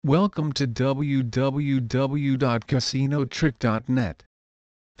Welcome to www.casinotrick.net.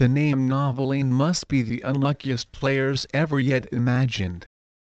 The name Noveline must be the unluckiest players ever yet imagined.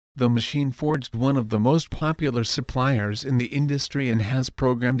 The machine forged one of the most popular suppliers in the industry and has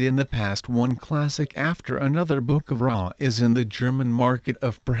programmed in the past one classic after another. Book of Ra is in the German market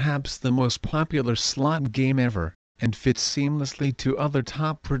of perhaps the most popular slot game ever, and fits seamlessly to other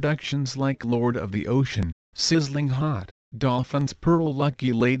top productions like Lord of the Ocean, Sizzling Hot, Dolphin's Pearl,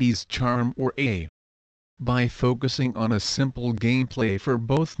 Lucky Lady's Charm, or A. By focusing on a simple gameplay for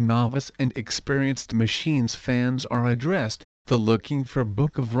both novice and experienced machines, fans are addressed, the looking for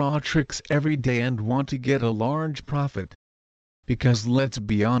Book of Ra tricks every day and want to get a large profit. Because let's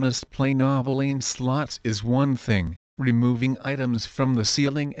be honest, playing Noveline slots is one thing, removing items from the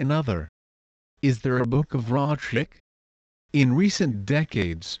ceiling another. Is there a Book of Ra trick? In recent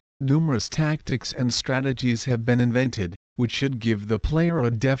decades, numerous tactics and strategies have been invented, which should give the player a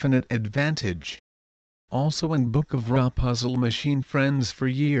definite advantage. Also in Book of Ra, puzzle machine friends for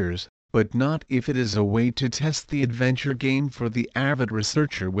years, but not if it is a way to test the adventure game for the avid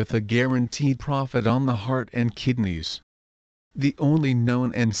researcher with a guaranteed profit on the heart and kidneys. The only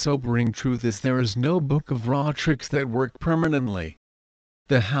known and sobering truth is there is no Book of Ra tricks that work permanently.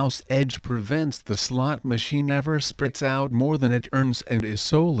 The house edge prevents the slot machine ever spits out more than it earns and is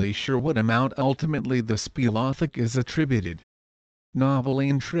solely sure what amount ultimately the Spielautomatik is attributed.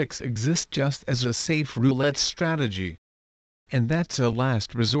 Noveline tricks exist just as a safe roulette strategy. And that's a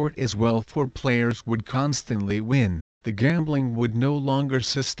last resort as well, for players would constantly win, the gambling would no longer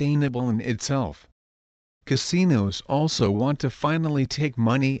sustainable in itself. Casinos also want to finally take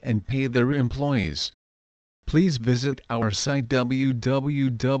money and pay their employees. Please visit our site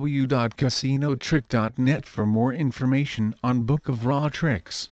www.casinotrick.net for more information on Book of Ra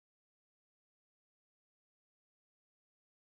tricks.